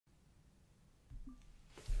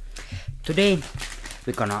today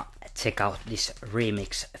we're gonna check out this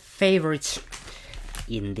remix favorites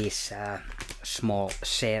in this small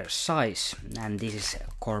share size, and this is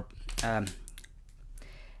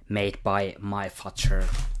made by MyFazer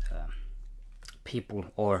people,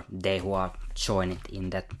 or they who are joined in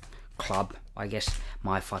that club, I guess,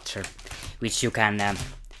 MyFazer, which you can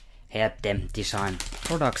help them design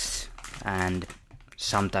products, and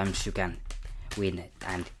sometimes you can win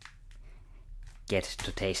and get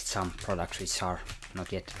to taste some products which are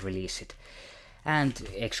not yet released, and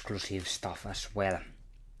exclusive stuff as well.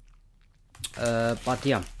 But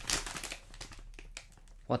yeah,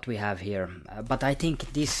 what we have here, but I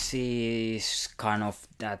think this is kind of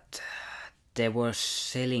that they were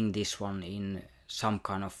selling this one in some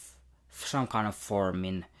kind of form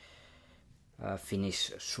in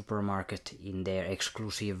Finnish supermarket in their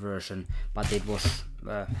exclusive version, but it was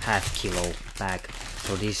half kilo bag,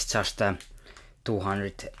 so this is just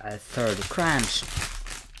 230 grams.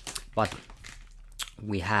 But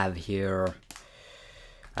we have here,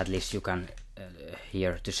 at least you can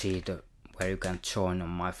here to see where you can join on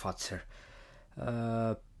MyFazer.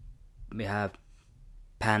 We have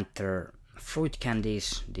Panther fruit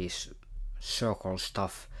candies, this circle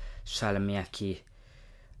stuff, salmiac,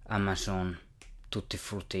 Amazon, tutti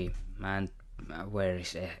frutti, and where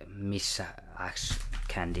is Missa X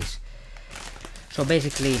candies. So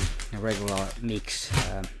basically a regular mix,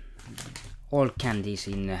 all candies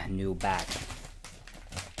in a new bag.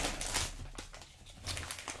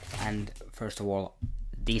 And first of all,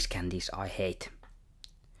 these candies I hate,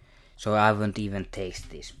 so I won't even taste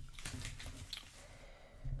this.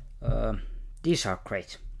 These are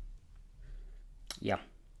great. Yeah,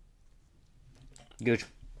 good.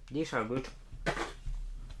 These are good.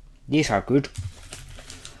 These are good.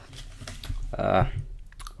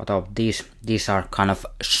 What about these? These are kind of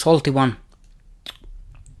salty one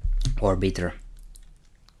or bitter.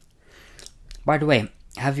 By the way,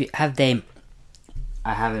 have they?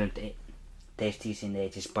 I haven't tasted these in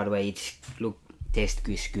ages. By the way, it tastes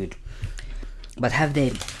good. But have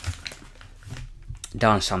they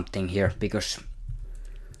done something here? Because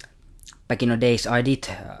back in the days I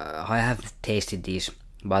have tasted these,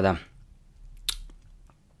 but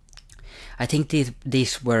I think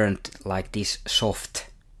these weren't like this soft.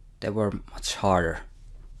 They were much harder.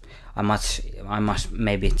 I must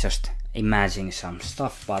maybe just imagine some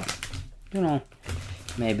stuff, but you know,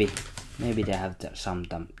 maybe they have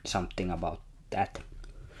something about that.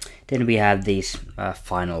 Then we have these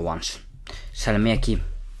final ones, salmiac.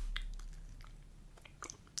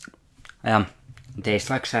 Tastes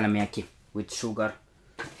like salmiac with sugar.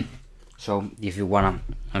 So if you wanna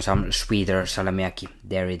some sweeter salmiac,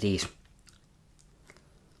 there it is.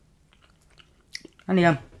 And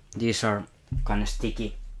yeah, these are kind of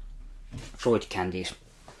sticky fruit candies.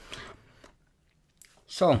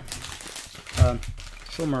 So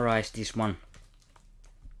summarize this one.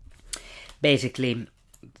 Basically,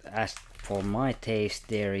 as for my taste,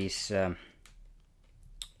 there is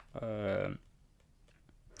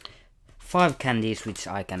 5 candies which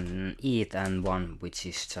I can eat, and 1 which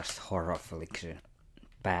is just horrifically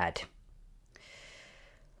bad.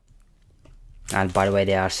 And by the way,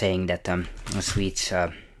 they are saying that sweets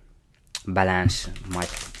balance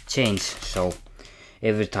might change, so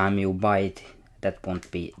every time you buy it, that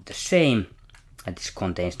won't be the same. And this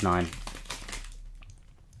contains 9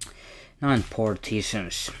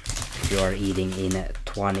 portions if you are eating in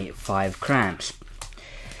 25 grams.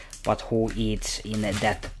 But who eats in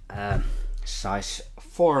that size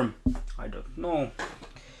form, I don't know.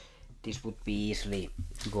 This would be easily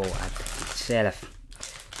go at itself,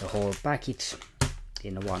 the whole package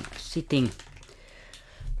in one sitting.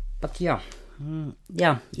 But yeah,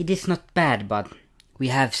 it is not bad, but we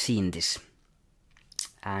have seen this,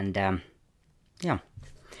 and yeah,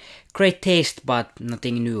 great taste, but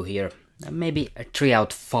nothing new here. Maybe a 3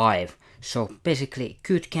 out of 5. So basically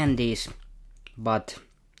good candies, but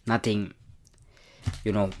nothing,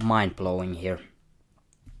 you know, mind-blowing here.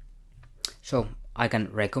 So I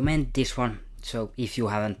can recommend this one. So if you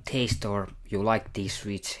haven't tasted or you like these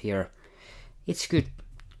sweets here, it's good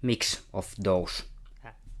mix of those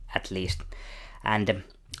at least. And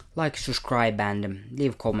like, subscribe, and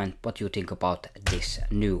leave comment what you think about this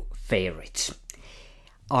new favorites.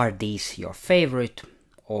 Are these your favorite,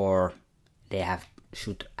 or they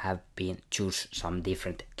should have been choose some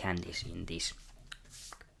different candies in this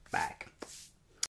bag?